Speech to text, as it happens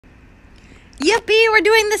Yippee, we're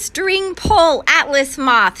doing the string pull Atlas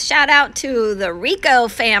moth. Shout out to the Rico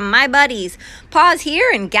fam, my buddies. Pause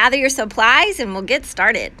here and gather your supplies and we'll get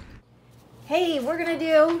started. Hey, we're gonna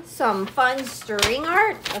do some fun string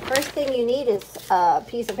art. The first thing you need is a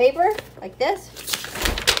piece of paper like this.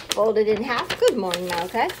 Fold it in half. Good morning,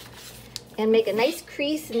 Malachi. And make a nice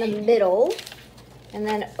crease in the middle and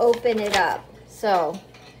then open it up. So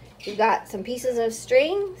you've got some pieces of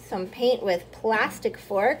string, some paint with plastic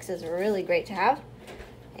forks is really great to have.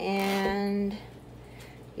 And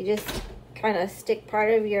you just kind of stick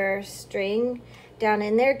part of your string down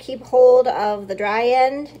in there. Keep hold of the dry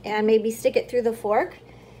end and maybe stick it through the fork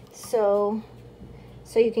so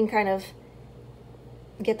you can kind of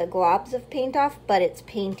get the globs of paint off, but it's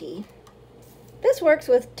painty. This works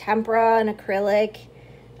with tempera and acrylic,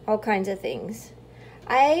 all kinds of things.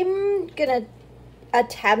 I'm gonna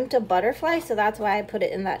attempt a butterfly, so that's why I put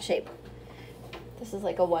it in that shape. This is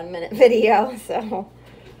like a 1-minute video, so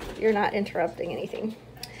you're not interrupting anything.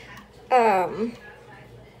 I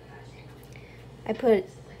put it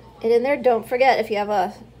in there. Don't forget, if you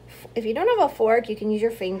don't have a fork, you can use your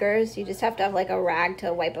fingers. You just have to have like a rag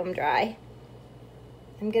to wipe them dry.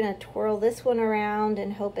 I'm gonna twirl this one around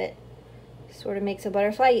and hope it sort of makes a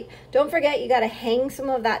butterfly. Don't forget, you gotta hang some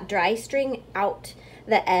of that dry string out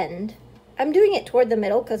the end. I'm doing it toward the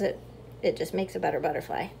middle because it just makes a better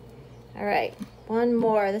butterfly. All right, one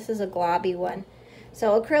more. This is a globby one.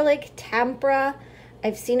 So acrylic, tempera.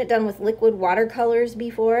 I've seen it done with liquid watercolors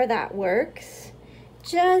before. That works.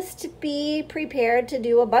 Just be prepared to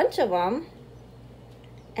do a bunch of them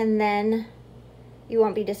and then you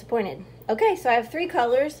won't be disappointed. Okay, so I have 3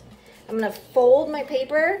 colors. I'm gonna fold my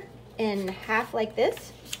paper in half like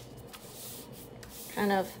this.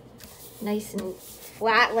 Kind of nice and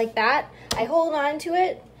flat like that. I hold on to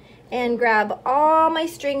it and grab all my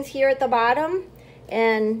strings here at the bottom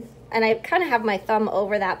and I kind of have my thumb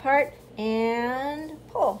over that part and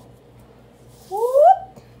pull.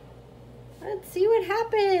 Whoop. Let's see what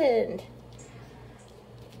happened.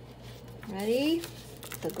 Ready?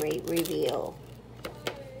 The great reveal.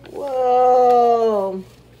 Whoa.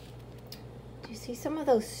 Do you see some of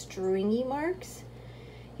those stringy marks?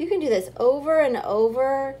 You can do this over and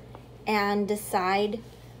over and decide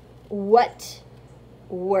what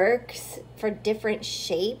works for different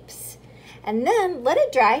shapes, and then let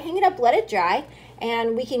it dry, hang it up, let it dry,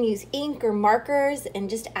 and we can use ink or markers and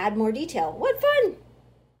just add more detail. What fun!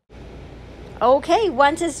 Okay,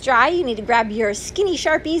 once it's dry, you need to grab your skinny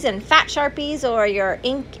Sharpies and fat Sharpies or your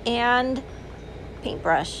ink and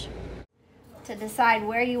paintbrush to decide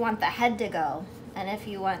where you want the head to go. And if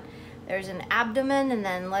you want, there's an abdomen, and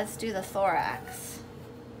then let's do the thorax.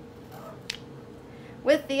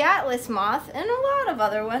 With the Atlas moth and a lot of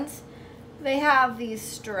other ones, they have these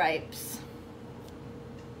stripes.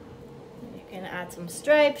 You can add some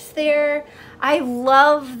stripes there. I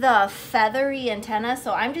love the feathery antenna,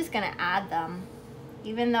 so I'm just gonna add them.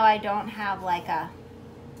 Even though I don't have like a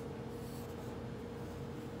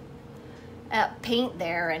paint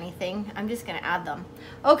there or anything, I'm just gonna add them.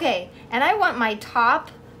 Okay, and I want my top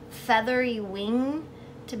feathery wing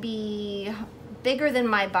to be bigger than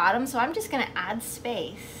my bottom, so I'm just gonna add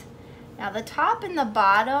space. Now the top and the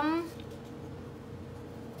bottom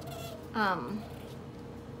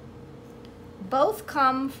both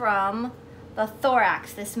come from the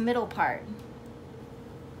thorax, this middle part.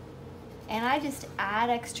 And I just add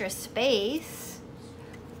extra space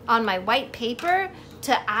on my white paper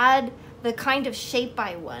to add the kind of shape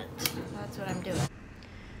I want. That's what I'm doing.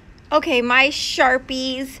 Okay, my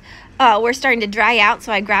Sharpies were starting to dry out,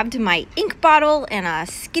 so I grabbed my ink bottle and a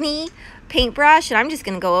skinny paintbrush, and I'm just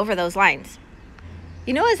gonna go over those lines.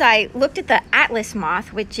 You know, as I looked at the Atlas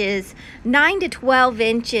moth, which is 9 to 12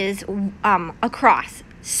 inches across,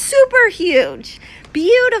 super huge,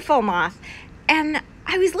 beautiful moth, and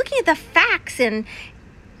I was looking at the facts and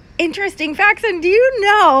interesting facts, and do you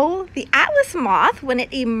know the Atlas moth, when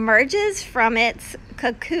it emerges from its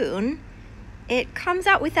cocoon, it comes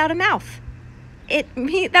out without a mouth.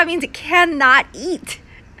 That means it cannot eat.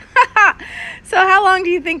 So how long do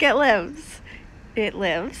you think it lives? It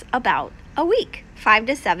lives about a week, 5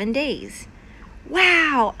 to 7 days.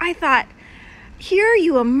 Wow, I thought, here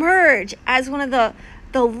you emerge as one of the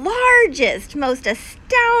largest, most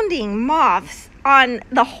astounding moths on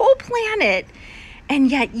the whole planet, and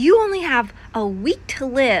yet you only have a week to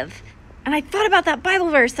live. And I thought about that Bible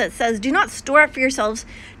verse that says, do not store up for yourselves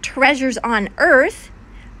treasures on earth,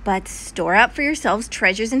 but store up for yourselves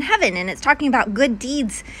treasures in heaven. And it's talking about good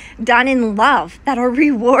deeds done in love that are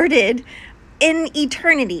rewarded in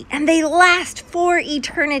eternity, and they last for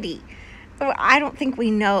eternity. I don't think we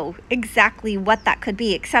know exactly what that could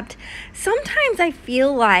be, except sometimes I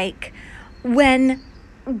feel like when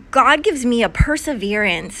God gives me a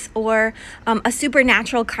perseverance or a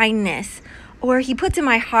supernatural kindness, or he puts in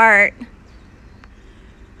my heart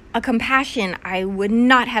a compassion I would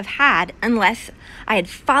not have had unless I had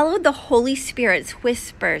followed the Holy Spirit's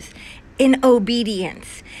whispers in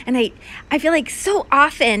obedience. And I feel like so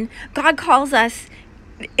often God calls us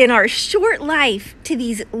in our short life to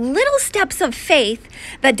these little steps of faith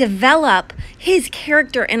that develop his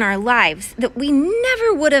character in our lives that we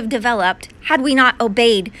never would have developed had we not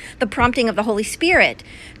obeyed the prompting of the Holy Spirit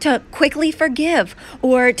to quickly forgive,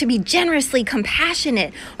 or to be generously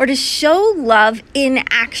compassionate, or to show love in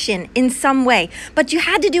action in some way. But you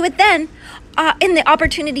had to do it then, and the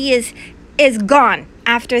opportunity is gone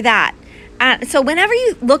after that. So whenever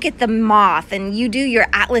you look at the moth and you do your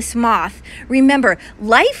Atlas moth, remember,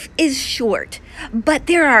 life is short, but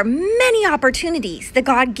there are many opportunities that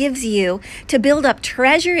God gives you to build up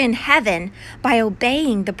treasure in heaven by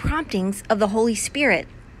obeying the promptings of the Holy Spirit.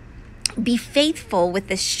 Be faithful with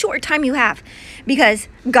the short time you have, because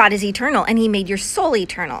God is eternal and he made your soul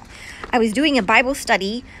eternal. I was doing a Bible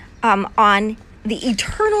study on the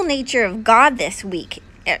eternal nature of God this week.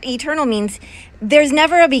 Eternal means there's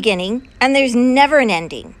never a beginning and there's never an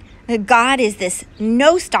ending. God is this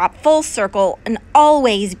no-stop, full circle, and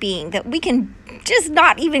always being that we can just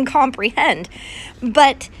not even comprehend.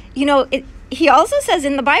 But, he also says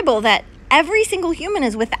in the Bible that every single human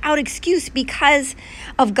is without excuse because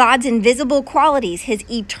of God's invisible qualities. His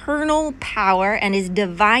eternal power and his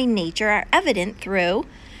divine nature are evident through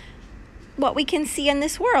what we can see in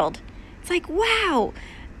this world. It's like, wow,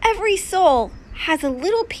 every soul has a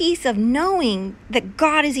little piece of knowing that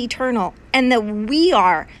God is eternal and that we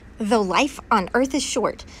are, though life on earth is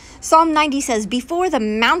short. Psalm 90 says, before the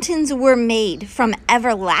mountains were made, from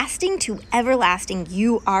everlasting to everlasting,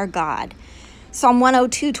 you are God. Psalm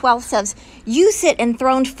 102:12 says, you sit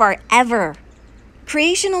enthroned forever.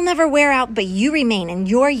 Creation will never wear out, but you remain, and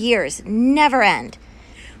your years never end.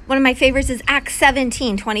 One of my favorites is Acts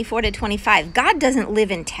 17:24-25. God doesn't live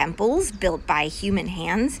in temples built by human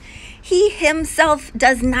hands. He himself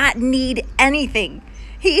does not need anything.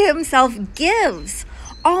 He himself gives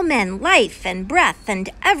all men life and breath and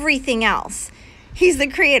everything else. He's the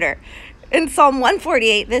creator. In Psalm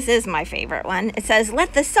 148, this is my favorite one. It says,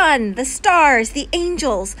 let the sun, the stars, the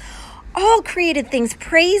angels, all created things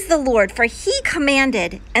praise the Lord, for he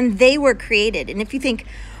commanded and they were created. And if you think,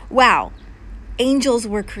 wow, angels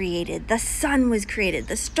were created, the sun was created,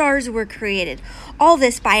 the stars were created, all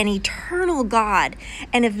this by an eternal God.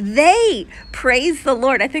 And if they praise the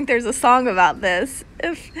Lord, I think there's a song about this.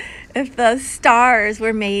 If the stars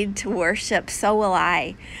were made to worship, so will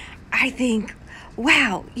I. I think,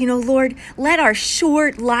 wow, Lord, let our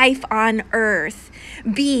short life on earth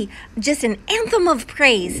be just an anthem of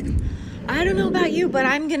praise. I don't know about you, but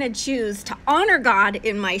I'm going to choose to honor God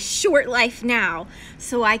in my short life now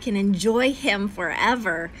so I can enjoy him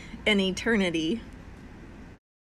forever in eternity.